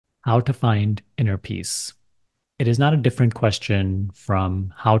How to find inner peace. It is not a different question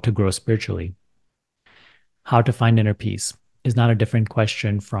from how to grow spiritually. How to find inner peace is not a different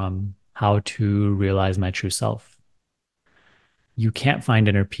question from how to realize my true self. You can't find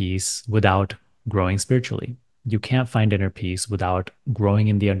inner peace without growing spiritually. You can't find inner peace without growing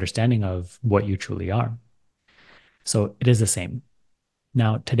in the understanding of what you truly are. So it is the same.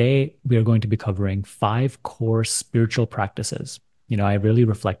 Now, today we are going to be covering 5 core spiritual practices. I really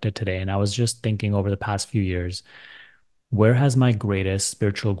reflected today and I was just thinking over the past few years, where has my greatest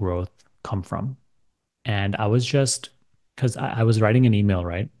spiritual growth come from? And I was just, because I was writing an email,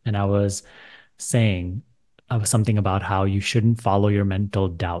 right? And I was saying something about how you shouldn't follow your mental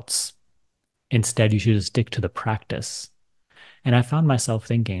doubts. Instead, you should just stick to the practice. And I found myself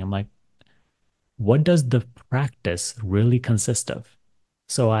thinking, I'm like, what does the practice really consist of?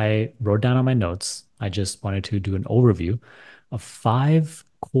 So I wrote down on my notes, I just wanted to do an overview of 5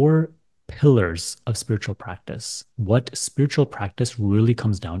 core pillars of spiritual practice, what spiritual practice really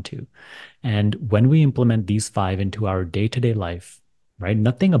comes down to. And when we implement these 5 into our day to day life, right,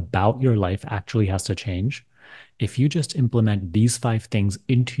 nothing about your life actually has to change. If you just implement these 5 things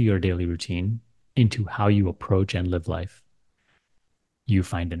into your daily routine, into how you approach and live life, you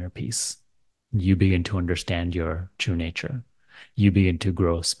find inner peace. You begin to understand your true nature. You begin to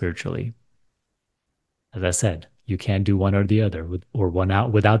grow spiritually. As I said, you can't do one or the other or one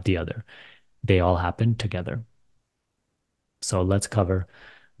out without the other. They all happen together. So let's cover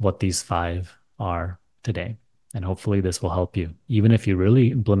what these 5 are today. And hopefully this will help you. Even if you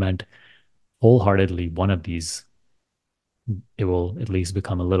really implement wholeheartedly one of these, it will at least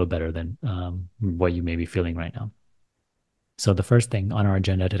become a little better than what you may be feeling right now. So the first thing on our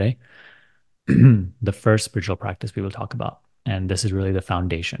agenda today, the first spiritual practice we will talk about, and this is really the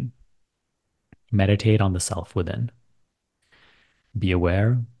foundation. Meditate on the self within. Be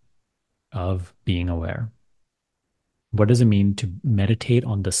aware of being aware. What does it mean to meditate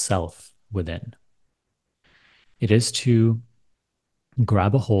on the self within? It is to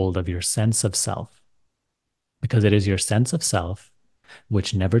grab a hold of your sense of self, because it is your sense of self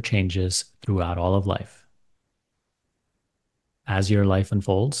which never changes throughout all of life. As your life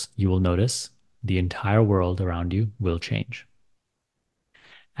unfolds, you will notice the entire world around you will change.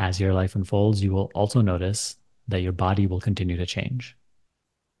 As your life unfolds, you will also notice that your body will continue to change.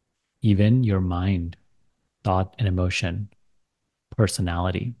 Even your mind, thought, and emotion,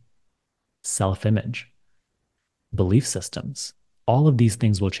 personality, self image, belief systems, all of these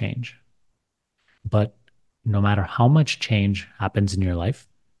things will change. But no matter how much change happens in your life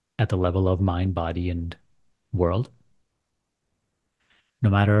at the level of mind, body, and world, no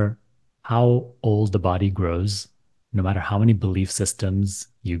matter how old the body grows, no matter how many belief systems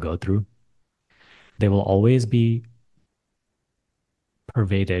you go through, they will always be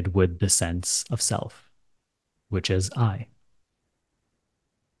pervaded with the sense of self, which is I.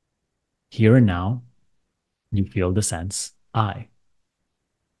 Here and now, you feel the sense I.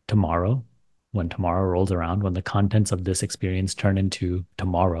 Tomorrow, when tomorrow rolls around, when the contents of this experience turn into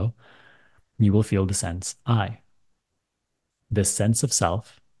tomorrow, you will feel the sense I. This sense of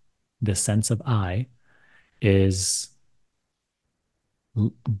self, this sense of I, is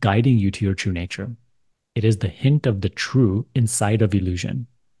guiding you to your true nature. It is the hint of the true inside of illusion.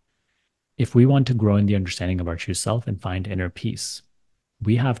 If we want to grow in the understanding of our true self and find inner peace,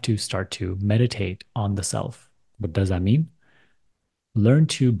 we have to start to meditate on the self. What does that mean? Learn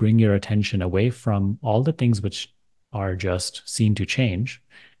to bring your attention away from all the things which are just seen to change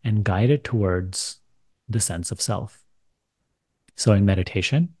and guide it towards the sense of self. So in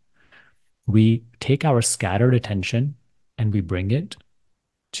meditation, we take our scattered attention and we bring it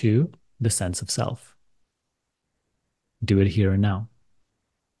to the sense of self. Do it here and now,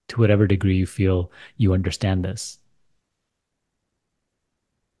 to whatever degree you feel you understand this.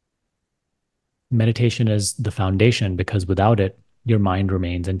 Meditation is the foundation because without it, your mind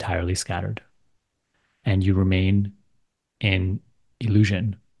remains entirely scattered and you remain in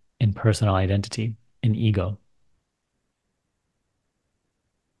illusion, in personal identity, in ego.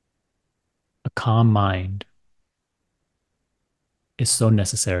 A calm mind is so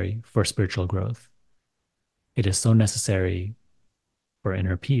necessary for spiritual growth. It is so necessary for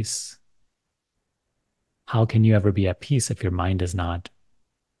inner peace. How can you ever be at peace if your mind is not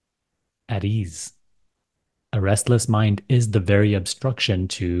at ease? A restless mind is the very obstruction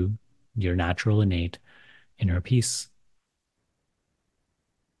to your natural, innate inner peace.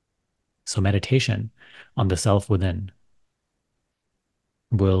 So, meditation on the self within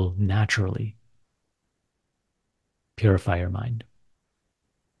will naturally purify your mind.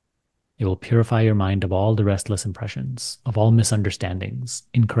 It will purify your mind of all the restless impressions, of all misunderstandings,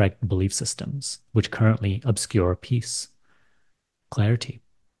 incorrect belief systems, which currently obscure peace, clarity.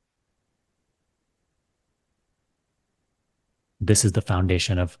 This is the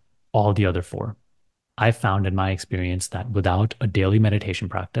foundation of all the other four. I've found in my experience that without a daily meditation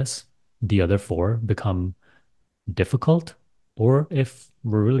practice, the other four become difficult, or if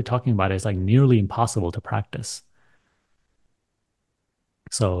we're really talking about it, it's like nearly impossible to practice.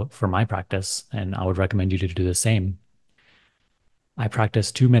 So for my practice, and I would recommend you to do the same, I practice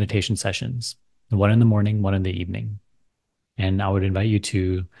two meditation sessions, one in the morning, one in the evening. And I would invite you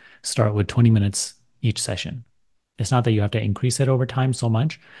to start with 20 minutes each session. It's not that you have to increase it over time so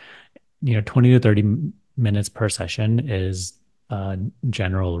much. 20 to 30 minutes per session is a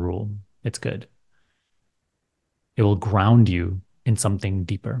general rule. It's good. It will ground you in something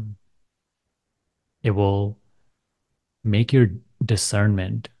deeper. It will make your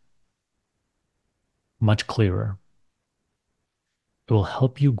discernment much clearer. It will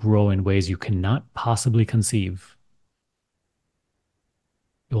help you grow in ways you cannot possibly conceive.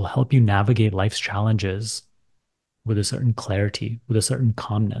 It will help you navigate life's challenges with a certain clarity, with a certain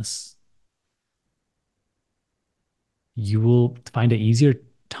calmness. You will find an easier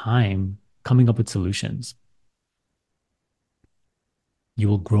time coming up with solutions. You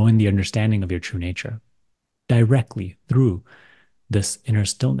will grow in the understanding of your true nature directly through this inner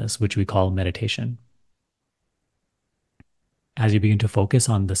stillness, which we call meditation. As you begin to focus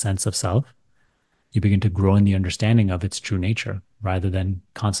on the sense of self, you begin to grow in the understanding of its true nature rather than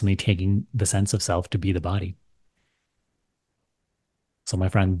constantly taking the sense of self to be the body. So, my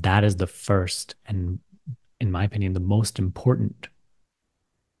friend, that is the first and, in my opinion, the most important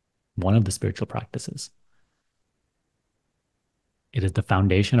one of the spiritual practices. It is the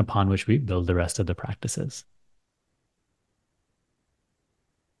foundation upon which we build the rest of the practices.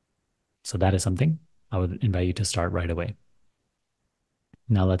 So, that is something I would invite you to start right away.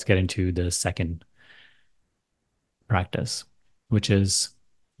 Now, let's get into the second practice, which is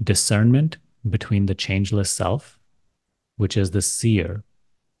discernment between the changeless self, which is the seer,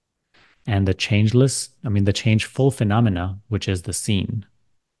 and the changeful phenomena, which is the seen.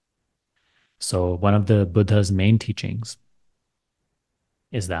 So, one of the Buddha's main teachings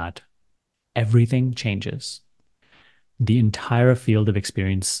is that everything changes. The entire field of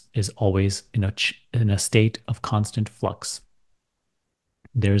experience is always in a state of constant flux.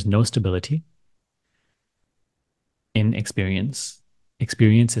 There is no stability in experience.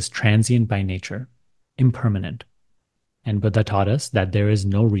 Experience is transient by nature, impermanent. And Buddha taught us that there is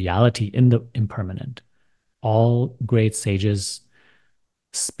no reality in the impermanent. All great sages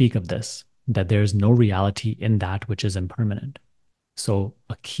speak of this, that there is no reality in that which is impermanent. So,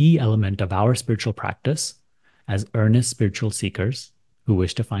 a key element of our spiritual practice as earnest spiritual seekers who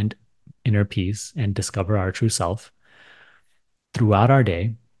wish to find inner peace and discover our true self throughout our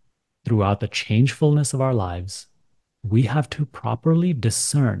day, throughout the changefulness of our lives, we have to properly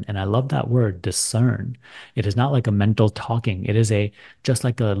discern. And I love that word, discern. It is not like a mental talking. It is just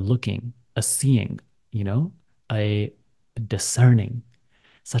like a looking, a seeing, a discerning.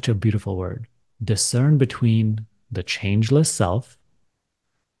 Such a beautiful word. Discern between the changeless self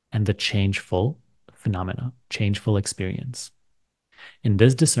and the changeful phenomena, changeful experience. In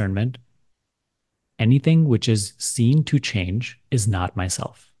this discernment, anything which is seen to change is not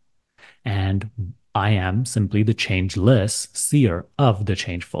myself. And I am simply the changeless seer of the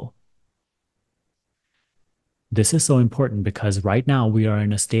changeful. This is so important because right now we are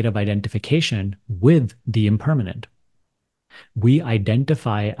in a state of identification with the impermanent. We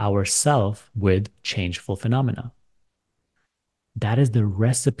identify ourself with changeful phenomena. That is the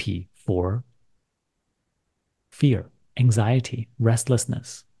recipe for fear, anxiety,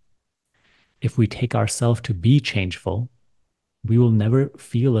 restlessness. If we take ourselves to be changeful, we will never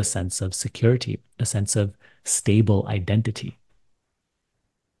feel a sense of security, a sense of stable identity.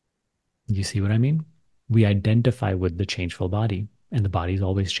 You see what I mean? We identify with the changeful body, and the body is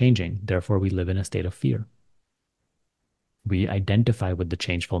always changing. Therefore, we live in a state of fear. We identify with the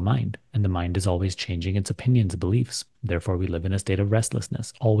changeful mind, and the mind is always changing its opinions, beliefs. Therefore, we live in a state of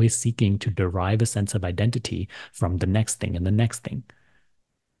restlessness, always seeking to derive a sense of identity from the next thing and the next thing.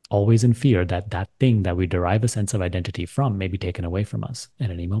 Always in fear that that thing that we derive a sense of identity from may be taken away from us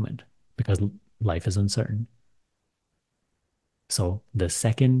at any moment because life is uncertain. So the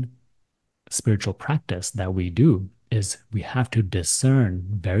second spiritual practice that we do is we have to discern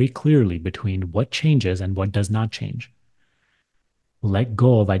very clearly between what changes and what does not change. Let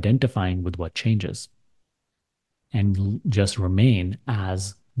go of identifying with what changes and just remain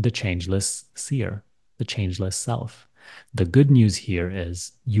as the changeless seer, the changeless self. The good news here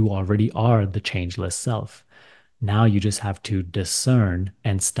is you already are the changeless self. Now you just have to discern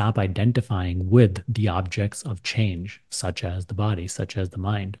and stop identifying with the objects of change, such as the body, such as the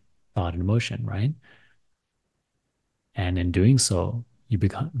mind, thought, and emotion, right? And in doing so, you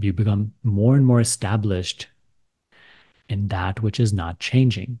become more and more established in that which is not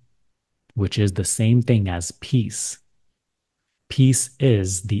changing, which is the same thing as peace. Peace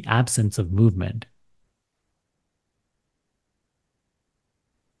is the absence of movement.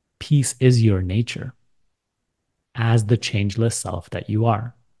 Peace is your nature as the changeless self that you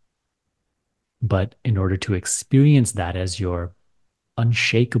are. But in order to experience that as your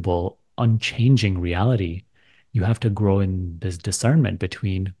unshakable, unchanging reality, you have to grow in this discernment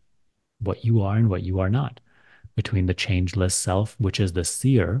between what you are and what you are not, between the changeless self, which is the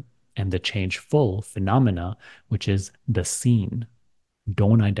seer, and the changeful phenomena, which is the seen.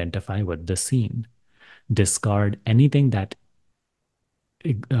 Don't identify with the seen. Discard anything that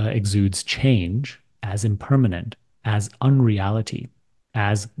exudes change as impermanent, as unreality,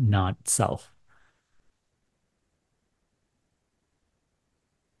 as not self.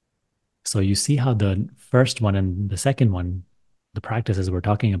 So you see how the first one and the second one, the practices we're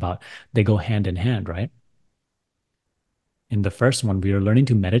talking about, they go hand in hand, right? In the first one, we are learning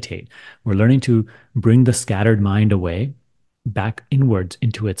to meditate. We're learning to bring the scattered mind away, back inwards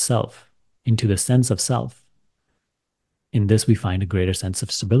into itself, into the sense of self. In this, we find a greater sense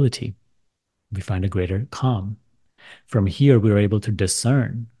of stability. We find a greater calm. From here, we are able to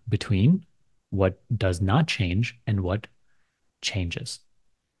discern between what does not change and what changes.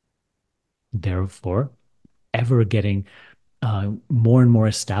 Therefore, ever getting more and more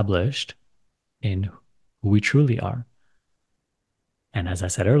established in who we truly are. And as I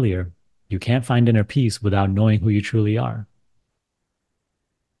said earlier, you can't find inner peace without knowing who you truly are.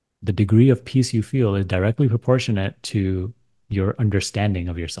 The degree of peace you feel is directly proportionate to your understanding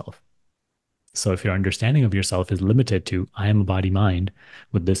of yourself. So if your understanding of yourself is limited to, I am a body mind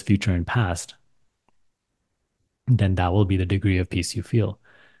with this future and past, then that will be the degree of peace you feel.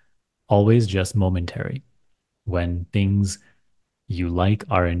 Always just momentary. When things you like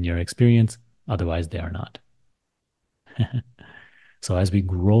are in your experience, otherwise they are not. So as we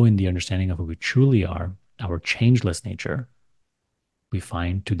grow in the understanding of who we truly are, our changeless nature, we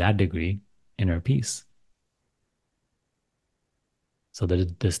find to that degree inner peace. So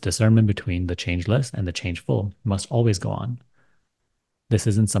that this discernment between the changeless and the changeful must always go on. This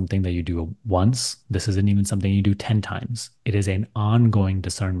isn't something that you do once. This isn't even something you do 10 times. It is an ongoing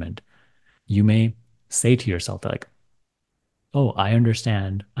discernment. You may say to yourself, like, oh, I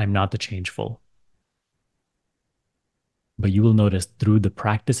understand I'm not the changeful. But you will notice through the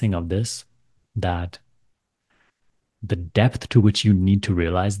practicing of this that the depth to which you need to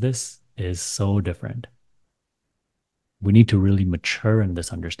realize this is so different. We need to really mature in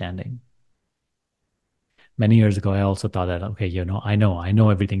this understanding. Many years ago, I also thought that, okay, I know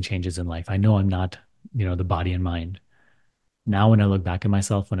everything changes in life. I know I'm not, the body and mind. Now, when I look back at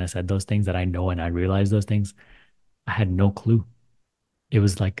myself, when I said those things that I know and I realized those things, I had no clue. It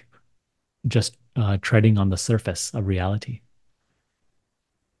was like just treading on the surface of reality.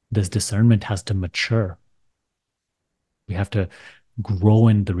 This discernment has to mature. We have to grow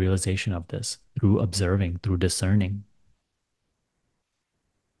in the realization of this through observing, through discerning.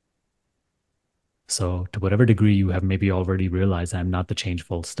 So, to whatever degree you have maybe already realized, I'm not the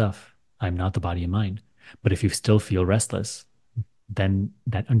changeful stuff, I'm not the body and mind. But if you still feel restless, then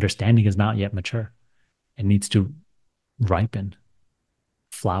that understanding is not yet mature. It needs to ripen,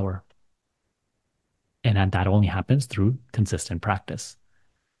 flower. And that only happens through consistent practice.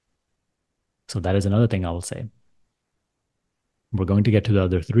 So, that is another thing I will say. We're going to get to the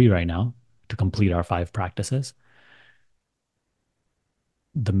other three right now to complete our 5 practices.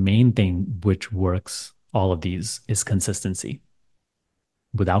 The main thing which works all of these is consistency.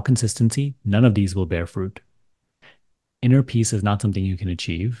 Without consistency, none of these will bear fruit. Inner peace is not something you can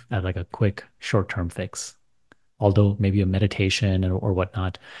achieve at like a quick short-term fix. Although maybe a meditation or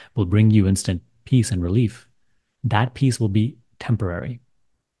whatnot will bring you instant peace and relief, that peace will be temporary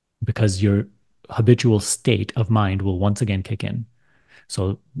because your habitual state of mind will once again kick in.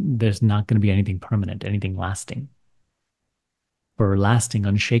 So there's not going to be anything permanent, anything lasting. For lasting,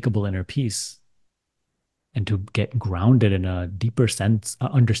 unshakable inner peace, and to get grounded in a deeper sense,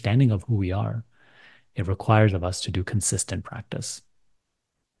 understanding of who we are, it requires of us to do consistent practice.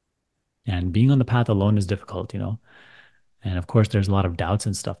 And being on the path alone is difficult. And of course, there's a lot of doubts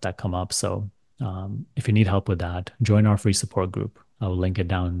and stuff that come up. So if you need help with that, join our free support group. I'll link it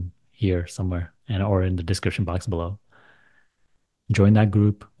down here somewhere or in the description box below. Join that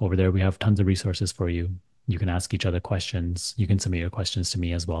group. Over there, we have tons of resources for you. You can ask each other questions. You can submit your questions to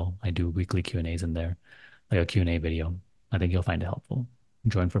me as well. I do weekly Q&As in there, like a Q&A video. I think you'll find it helpful.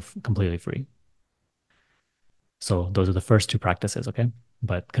 Join for completely free. So those are the first two practices, okay?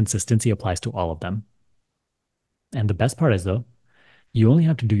 But consistency applies to all of them. And the best part is, though, you only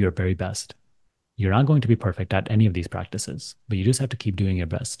have to do your very best. You're not going to be perfect at any of these practices, but you just have to keep doing your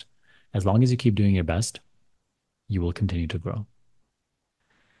best. As long as you keep doing your best, you will continue to grow.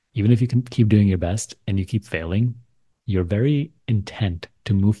 Even if you can keep doing your best and you keep failing, you're very intent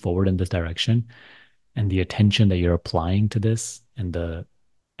to move forward in this direction. And the attention that you're applying to this and the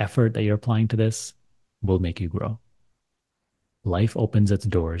effort that you're applying to this will make you grow. Life opens its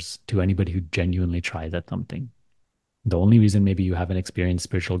doors to anybody who genuinely tries at something. The only reason maybe you haven't experienced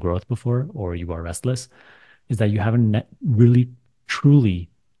spiritual growth before or you are restless is that you haven't really truly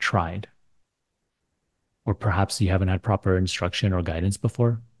tried. Or perhaps you haven't had proper instruction or guidance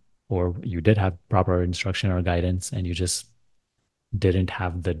before, or you did have proper instruction or guidance and you just didn't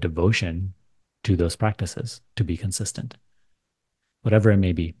have the devotion to those practices to be consistent. Whatever it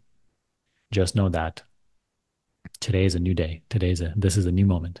may be, just know that today is a new day. This is a new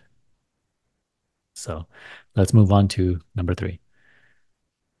moment. So let's move on to number 3.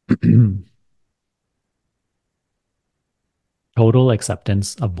 Total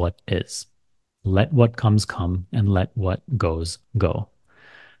acceptance of what is. Let what comes come and let what goes go.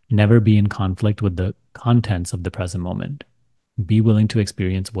 Never be in conflict with the contents of the present moment. Be willing to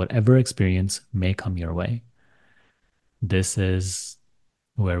experience whatever experience may come your way. This is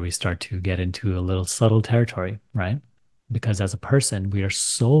where we start to get into a little subtle territory, right? Because as a person, we are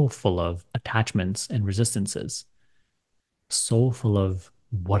so full of attachments and resistances, so full of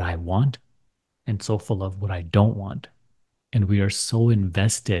what I want and so full of what I don't want. And we are so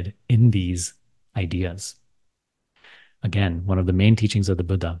invested in these ideas. Again, one of the main teachings of the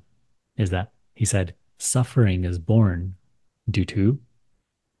Buddha is that he said, suffering is born due to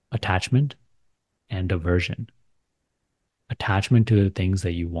attachment and aversion. Attachment to the things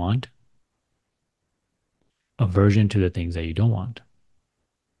that you want, aversion to the things that you don't want.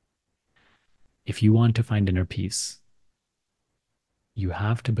 If you want to find inner peace, you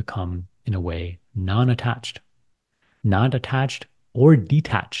have to become, in a way, non-attached, not attached or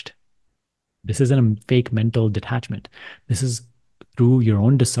detached. This isn't a fake mental detachment. This is through your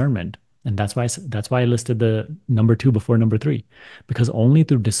own discernment. And that's why I listed the number 2 before number 3, because only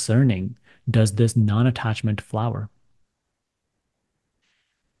through discerning does this non-attachment flower.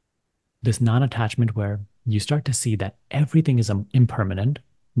 This non-attachment where you start to see that everything is impermanent,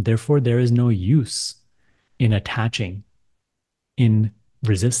 therefore there is no use in attaching, in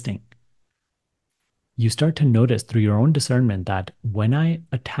resisting. You start to notice through your own discernment that when I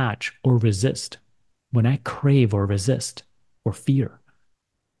attach or resist, when I crave or resist or fear,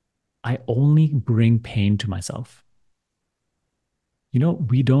 I only bring pain to myself.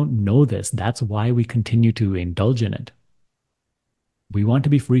 We don't know this. That's why we continue to indulge in it. We want to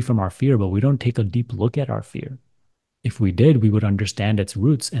be free from our fear, but we don't take a deep look at our fear. If we did, we would understand its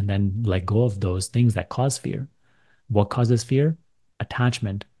roots and then let go of those things that cause fear. What causes fear?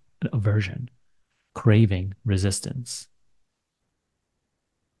 Attachment, aversion, craving, resistance.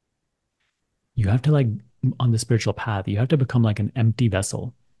 You have to, on the spiritual path, you have to become like an empty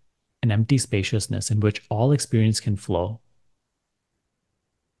vessel, an empty spaciousness in which all experience can flow.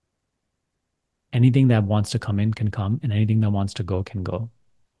 Anything that wants to come in can come, and anything that wants to go can go.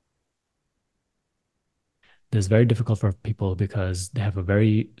 This is very difficult for people because they have a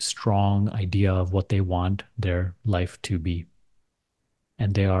very strong idea of what they want their life to be.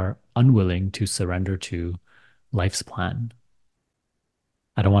 And they are unwilling to surrender to life's plan.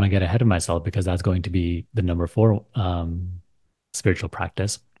 I don't want to get ahead of myself because that's going to be the number 4 spiritual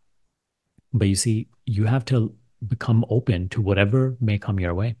practice. But you see, you have to become open to whatever may come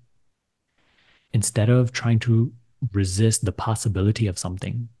your way. Instead of trying to resist the possibility of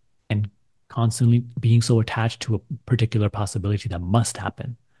something and constantly being so attached to a particular possibility that must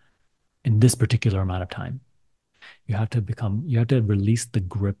happen in this particular amount of time, you have to release the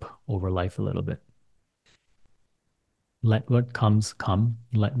grip over life a little bit. Let what comes come,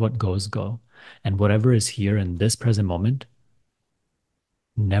 let what goes go. And whatever is here in this present moment,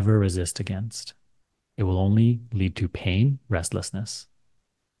 never resist against. It will only lead to pain, restlessness,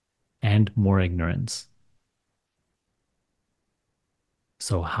 and more ignorance.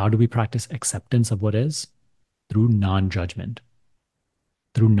 So how do we practice acceptance of what is? Through non-judgment,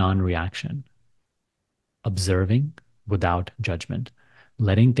 through non-reaction, observing without judgment,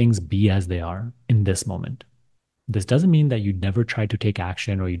 letting things be as they are in this moment. This doesn't mean that you never try to take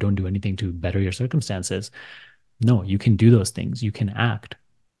action or you don't do anything to better your circumstances. No, you can do those things. You can act.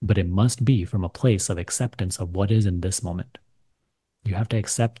 but it must be from a place of acceptance of what is in this moment. You have to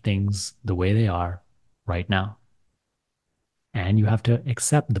accept things the way they are right now. And you have to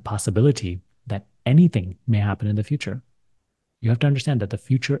accept the possibility that anything may happen in the future. You have to understand that the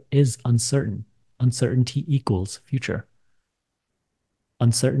future is uncertain. Uncertainty equals future.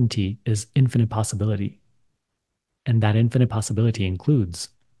 Uncertainty is infinite possibility. And that infinite possibility includes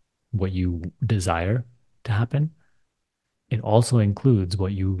what you desire to happen. It also includes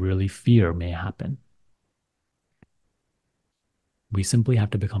what you really fear may happen. We simply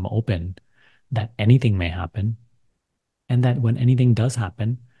have to become open that anything may happen, and that when anything does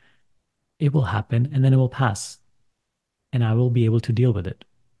happen, it will happen and then it will pass, and I will be able to deal with it.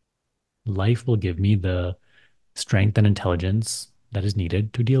 Life will give me the strength and intelligence that is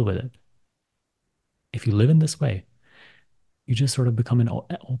needed to deal with it. If you live in this way, you just sort of become an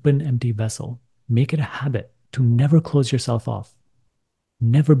open, empty vessel. Make it a habit to never close yourself off,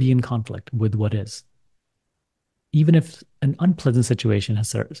 never be in conflict with what is. Even if an unpleasant situation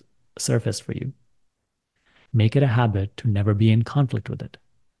has surfaced for you, make it a habit to never be in conflict with it.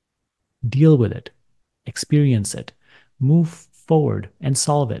 Deal with it, experience it, move forward and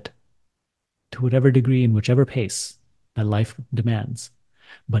solve it to whatever degree, in whichever pace that life demands,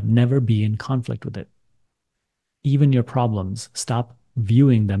 but never be in conflict with it. Even your problems, stop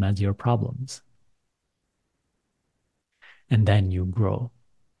viewing them as your problems. And then you grow.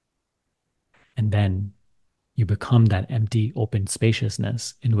 And then you become that empty, open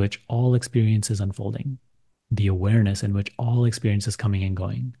spaciousness in which all experience is unfolding, the awareness in which all experience is coming and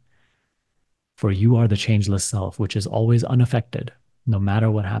going. For you are the changeless self, which is always unaffected, no matter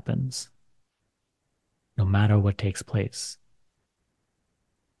what happens, no matter what takes place.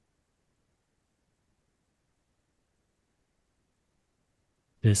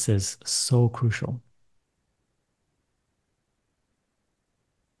 This is so crucial.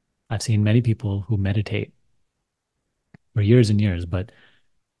 I've seen many people who meditate for years and years, but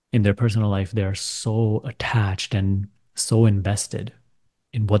in their personal life, they're so attached and so invested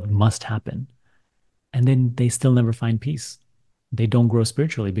in what must happen. And then they still never find peace. They don't grow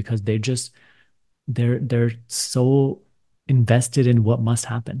spiritually because they're so invested in what must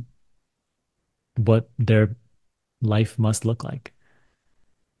happen, what their life must look like.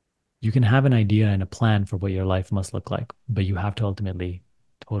 You can have an idea and a plan for what your life must look like, but you have to ultimately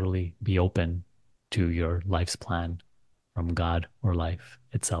totally be open to your life's plan from God or life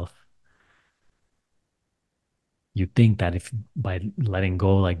itself. You think that if by letting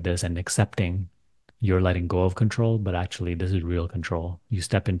go like this and accepting, you're letting go of control, but actually this is real control. You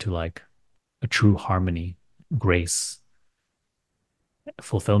step into like a true harmony, grace,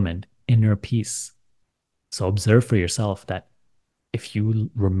 fulfillment, inner peace. So observe for yourself that if you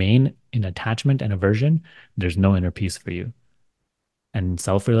remain in attachment and aversion, there's no inner peace for you. And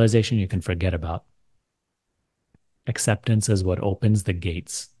self realization, you can forget about. Acceptance is what opens the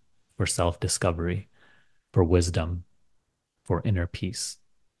gates for self discovery, for wisdom, for inner peace.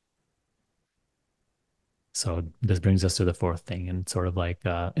 So this brings us to the fourth thing, and sort of like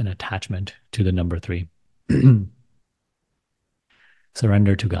an attachment to the number three.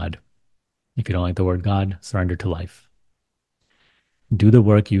 Surrender to God. If you don't like the word God, surrender to life. Do the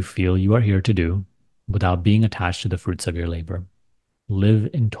work you feel you are here to do without being attached to the fruits of your labor. Live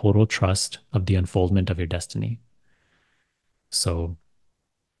in total trust of the unfoldment of your destiny. So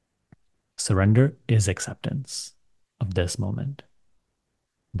surrender is acceptance of this moment.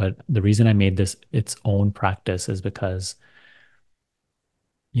 But the reason I made this its own practice is because,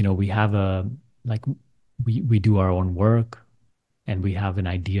 we have like, we do our own work, and we have an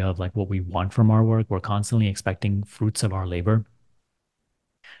idea of like what we want from our work. We're constantly expecting fruits of our labor.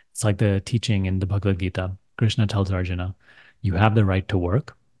 It's like the teaching in the Bhagavad Gita. Krishna tells Arjuna, you have the right to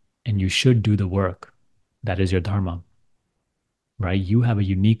work and you should do the work. That is your dharma, right? You have a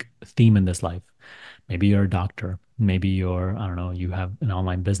unique theme in this life. Maybe you're a doctor. Maybe you're, I don't know, you have an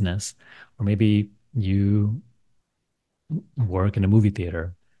online business, or maybe you work in a movie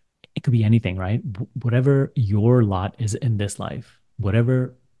theater. It could be anything, right? Whatever your lot is in this life,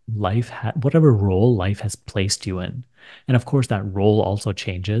 whatever role life has placed you in. And of course, that role also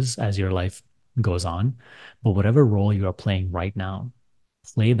changes as your life goes on. But whatever role you are playing right now,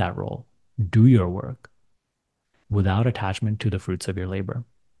 play that role, do your work without attachment to the fruits of your labor.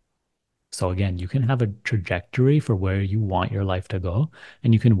 So again, you can have a trajectory for where you want your life to go,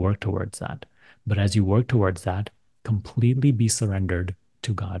 and you can work towards that. But as you work towards that, completely be surrendered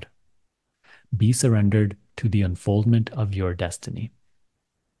to God. Be surrendered to the unfoldment of your destiny.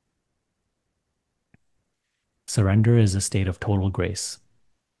 Surrender is a state of total grace.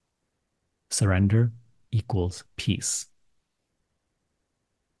 Surrender equals peace.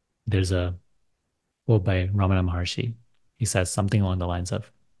 There's a quote by Ramana Maharshi. He says something along the lines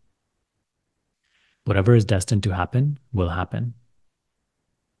of, whatever is destined to happen will happen.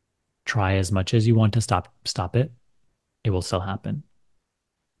 Try as much as you want to stop it, it will still happen.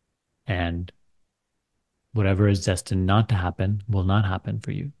 And whatever is destined not to happen will not happen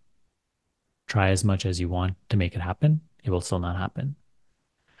for you. Try as much as you want to make it happen, it will still not happen.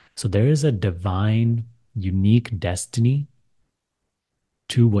 So there is a divine, unique destiny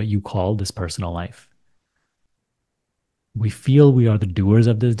to what you call this personal life. We feel we are the doers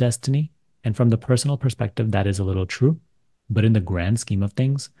of this destiny. And from the personal perspective, that is a little true. But in the grand scheme of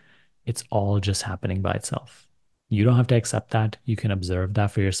things, it's all just happening by itself. You don't have to accept that. You can observe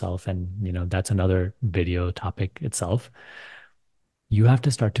that for yourself. And, that's another video topic itself. You have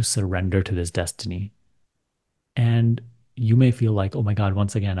to start to surrender to this destiny. And you may feel like, oh my God,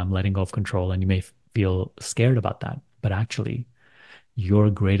 once again, I'm letting go of control. And you may feel scared about that. But actually, your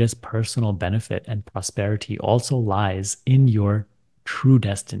greatest personal benefit and prosperity also lies in your true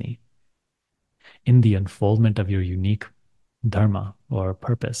destiny, in the unfoldment of your unique dharma or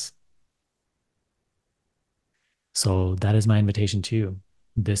purpose. So that is my invitation to you.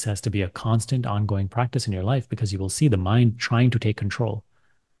 This has to be a constant, ongoing practice in your life, because you will see the mind trying to take control,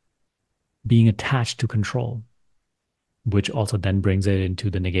 being attached to control, which also then brings it into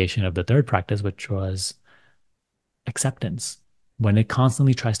the negation of the third practice, which was acceptance. When it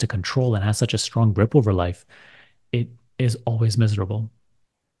constantly tries to control and has such a strong grip over life, it is always miserable.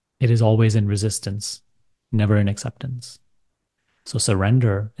 It is always in resistance, never in acceptance. So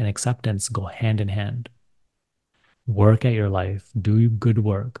surrender and acceptance go hand in hand. Work at your life, do good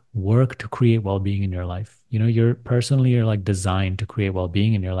work to create well-being in your life. You're like designed to create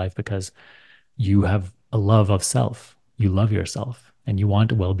well-being in your life, because you have a love of self. You love yourself and you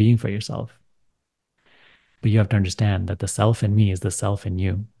want well-being for yourself. But you have to understand that the self in me is the self in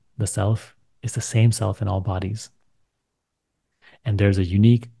you. The self is the same self in all bodies. And there's a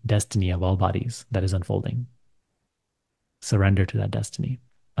unique destiny of all bodies that is unfolding. Surrender to that destiny.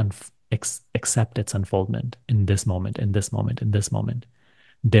 Accept its unfoldment in this moment, in this moment, in this moment.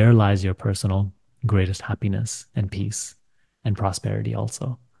 There lies your personal greatest happiness and peace and prosperity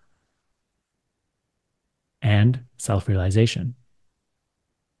also. And self-realization.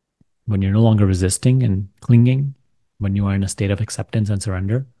 When you're no longer resisting and clinging, when you are in a state of acceptance and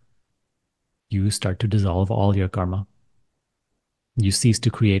surrender, you start to dissolve all your karma. You cease to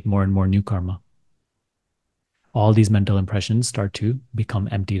create more and more new karma. All these mental impressions start to become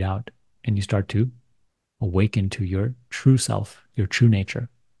emptied out, and you start to awaken to your true self, your true nature.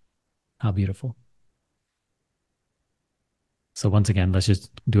 How beautiful. So once again, let's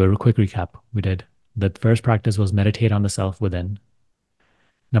just do a quick recap. We did the first practice was meditate on the self within.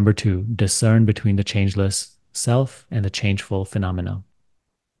 Number 2, discern between the changeless self and the changeful phenomena.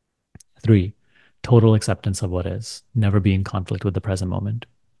 3, total acceptance of what is, never be in conflict with the present moment.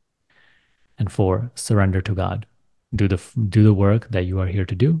 And 4, surrender to God. Do the work that you are here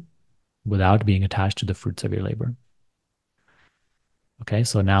to do without being attached to the fruits of your labor. Okay,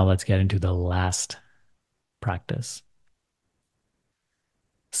 so now let's get into the last practice.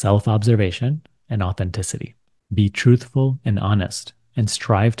 Self-observation and authenticity. Be truthful and honest, and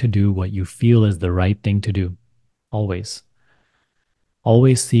strive to do what you feel is the right thing to do. Always.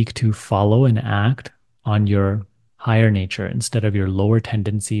 Always seek to follow and act on your higher nature instead of your lower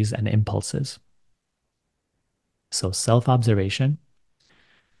tendencies and impulses. So self-observation,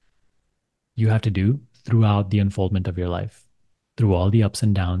 you have to do throughout the unfoldment of your life, through all the ups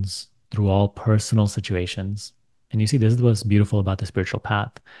and downs, through all personal situations. And you see, this is what's beautiful about the spiritual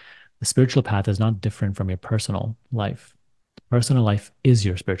path. The spiritual path is not different from your personal life. Personal life is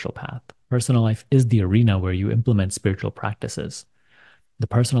your spiritual path. Personal life is the arena where you implement spiritual practices. The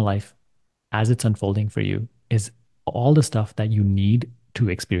personal life, as it's unfolding for you, is all the stuff that you need to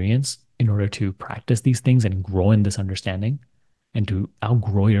experience in order to practice these things and grow in this understanding, and to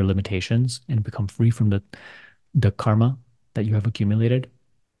outgrow your limitations and become free from the karma that you have accumulated.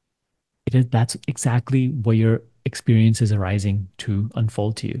 That's exactly what your experience is arising to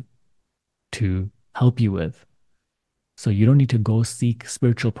unfold to you, to help you with. So you don't need to go seek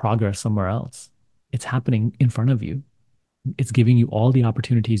spiritual progress somewhere else. It's happening in front of you. It's giving you all the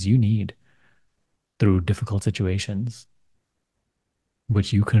opportunities you need through difficult situations,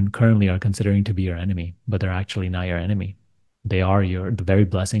 which you currently are considering to be your enemy, but they're actually not your enemy. They are the very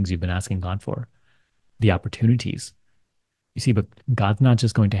blessings you've been asking God for, the opportunities. You see, but God's not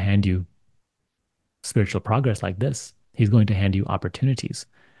just going to hand you spiritual progress like this. He's going to hand you opportunities.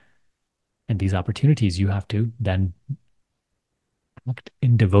 And these opportunities, you have to then act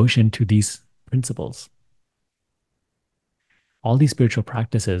in devotion to these principles. All these spiritual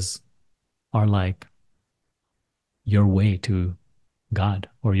practices are like your way to God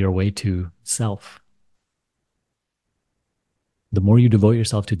or your way to self. The more you devote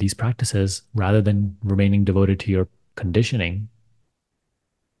yourself to these practices rather than remaining devoted to your conditioning,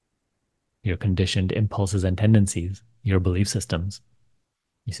 your conditioned impulses and tendencies, your belief systems,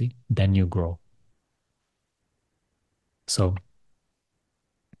 you see, then you grow. So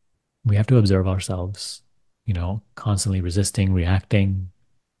we have to observe ourselves, constantly resisting, reacting,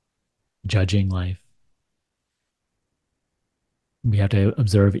 judging life. We have to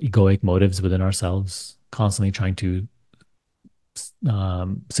observe egoic motives within ourselves, constantly trying to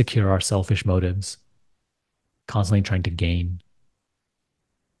secure our selfish motives, constantly trying to gain,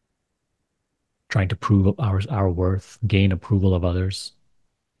 trying to prove our worth, gain approval of others.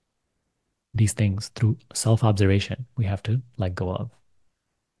 These things through self-observation, we have to let go of.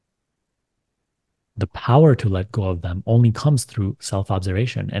 The power to let go of them only comes through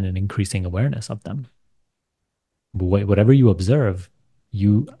self-observation and an increasing awareness of them. Whatever you observe,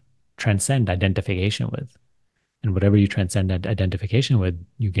 you transcend identification with. And whatever you transcend identification with,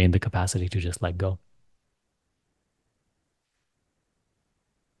 you gain the capacity to just let go.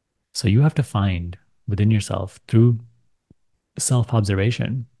 So you have to find within yourself through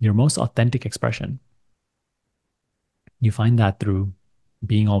self-observation your most authentic expression. You find that through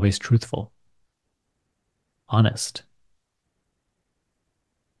being always truthful, honest,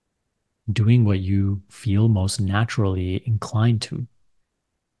 doing what you feel most naturally inclined to,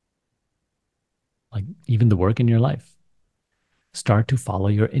 like even the work in your life. Start to follow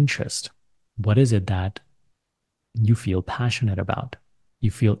your interest. What is it that you feel passionate about? You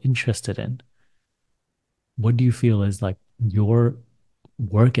feel interested in? What do you feel is like your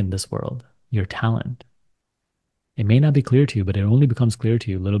work in this world, your talent? It may not be clear to you, but it only becomes clear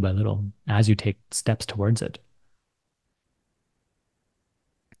to you little by little as you take steps towards it.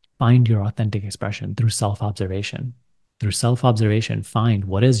 Find your authentic expression through self observation. Through self observation, find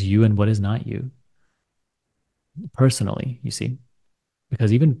what is you and what is not you personally, you see,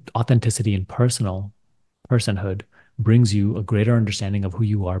 because even authenticity in personhood brings you a greater understanding of who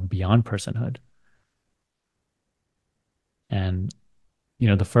you are beyond personhood. And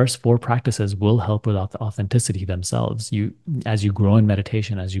the first four practices will help with authenticity themselves. As you grow in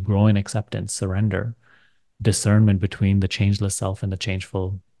meditation, as you grow in acceptance, surrender, discernment between the changeless self and the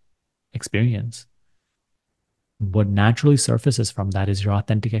changeful experience, what naturally surfaces from that is your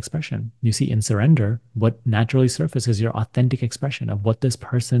authentic expression. You see, in surrender, what naturally surfaces is your authentic expression of what this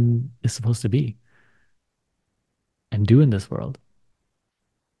person is supposed to be and do in this world.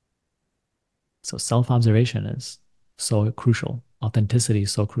 So self-observation is so crucial. Authenticity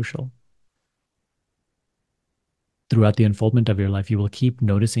is so crucial. Throughout the unfoldment of your life, you will keep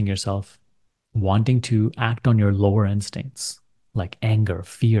noticing yourself wanting to act on your lower instincts like anger,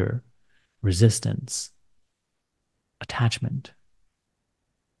 fear, resistance, attachment,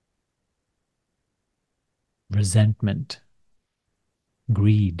 resentment,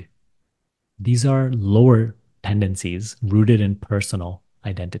 greed. These are lower tendencies rooted in personal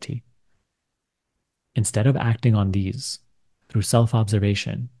identity. Instead of acting on these through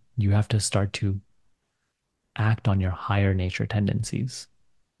self-observation, you have to start to act on your higher nature tendencies,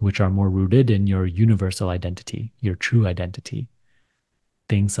 which are more rooted in your universal identity, your true identity.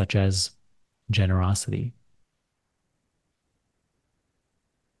 Things such as generosity,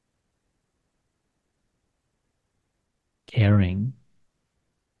 caring,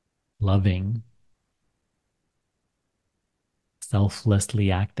 loving,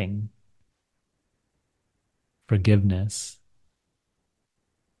 selflessly acting, forgiveness,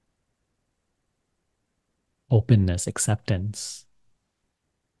 openness, acceptance,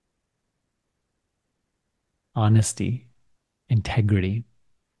 honesty, integrity,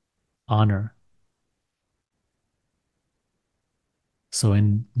 honor. So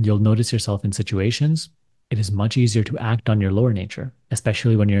you'll notice yourself in situations, it is much easier to act on your lower nature,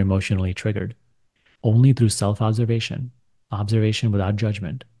 especially when you're emotionally triggered. Only through self-observation, observation without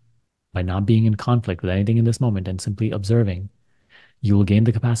judgment, by not being in conflict with anything in this moment and simply observing, you will gain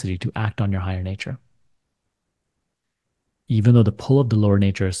the capacity to act on your higher nature. Even though the pull of the lower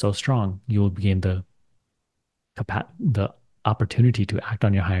nature is so strong, you will gain the opportunity to act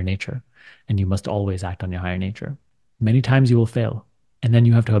on your higher nature. And you must always act on your higher nature. Many times you will fail. And then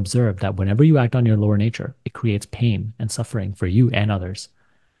you have to observe that whenever you act on your lower nature, it creates pain and suffering for you and others.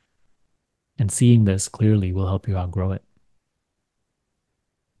 And seeing this clearly will help you outgrow it.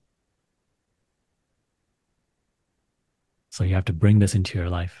 So you have to bring this into your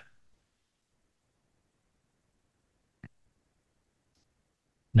life.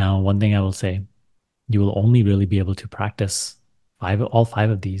 Now, one thing I will say, you will only really be able to practice all five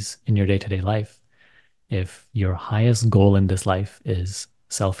of these in your day-to-day life, if your highest goal in this life is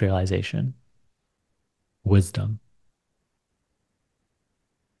self-realization, wisdom,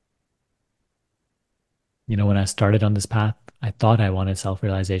 when I started on this path, I thought I wanted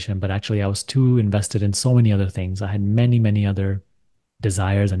self-realization, but actually I was too invested in so many other things. I had many, many other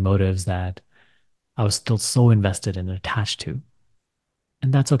desires and motives that I was still so invested and attached to.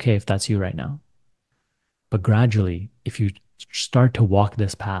 And that's okay if that's you right now. But gradually, if you start to walk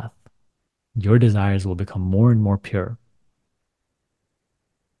this path, your desires will become more and more pure,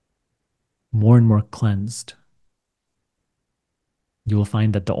 more and more cleansed. You will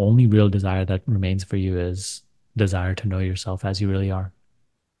find that the only real desire that remains for you is desire to know yourself as you really are,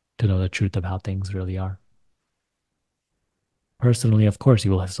 to know the truth of how things really are. Personally, of course,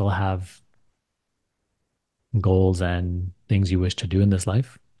 you will still have goals and things you wish to do in this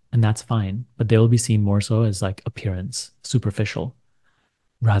life, and that's fine, but they will be seen more so as like appearance, superficial,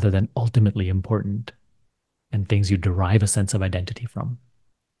 rather than ultimately important and things you derive a sense of identity from.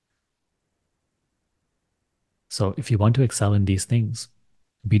 So if you want to excel in these things,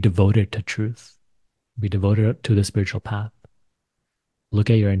 be devoted to truth, be devoted to the spiritual path. Look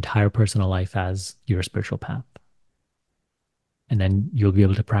at your entire personal life as your spiritual path. And then you'll be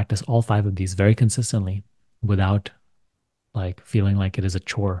able to practice all five of these very consistently without like feeling like it is a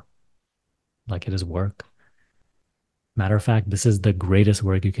chore, like it is work. Matter of fact, this is the greatest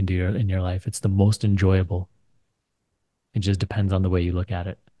work you can do in your life. It's the most enjoyable. It just depends on the way you look at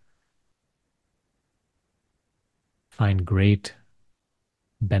it. Find great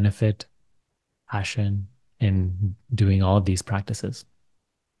benefit, passion in doing all of these practices.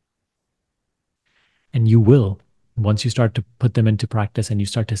 And you will, once you start to put them into practice and you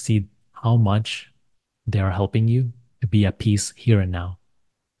start to see how much they are helping you to be at peace here and now,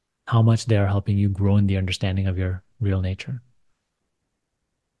 how much they are helping you grow in the understanding of your real nature,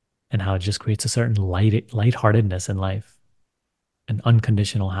 and how it just creates a certain lightheartedness in life, an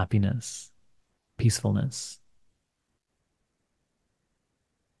unconditional happiness, peacefulness.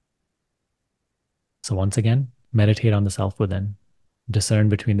 So once again, meditate on the self within, discern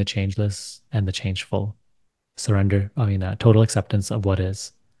between the changeless and the changeful, total acceptance of what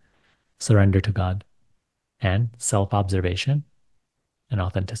is, surrender to God, and self-observation and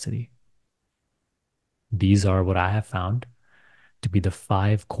authenticity. These are what I have found to be the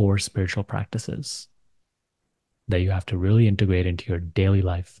 5 core spiritual practices that you have to really integrate into your daily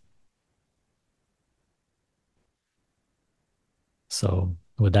life. So,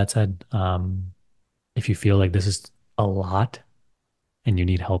 with that said, if you feel like this is a lot and you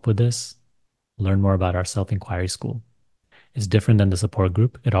need help with this, learn more about our self inquiry school. It's different than the support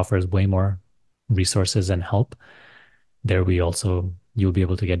group, it offers way more resources and help. There, you'll be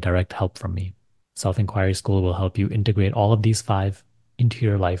able to get direct help from me. Self inquiry school will help you integrate all of these 5 into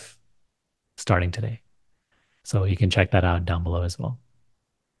your life starting today. So you can check that out down below as well.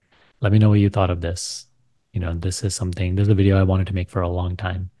 Let me know what you thought of this. This is a video I wanted to make for a long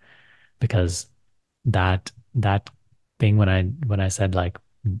time, because that thing when I said like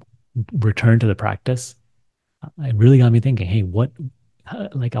return to the practice, it really got me thinking, hey,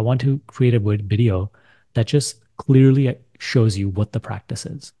 like I want to create a video that just clearly shows you what the practice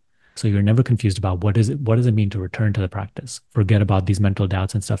is. So you're never confused about what does it mean to return to the practice? Forget about these mental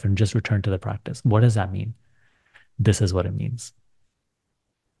doubts and stuff and just return to the practice. What does that mean? This is what it means.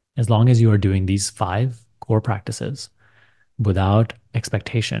 As long as you are doing these 5 core practices without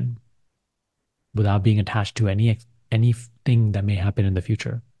expectation, without being attached to anything that may happen in the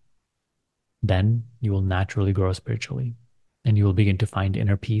future, then you will naturally grow spiritually and you will begin to find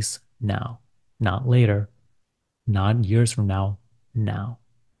inner peace now, not later, not years from now, now.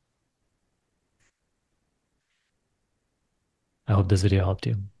 I hope this video helped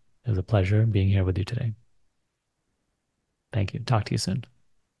you. It was a pleasure being here with you today. Thank you. Talk to you soon.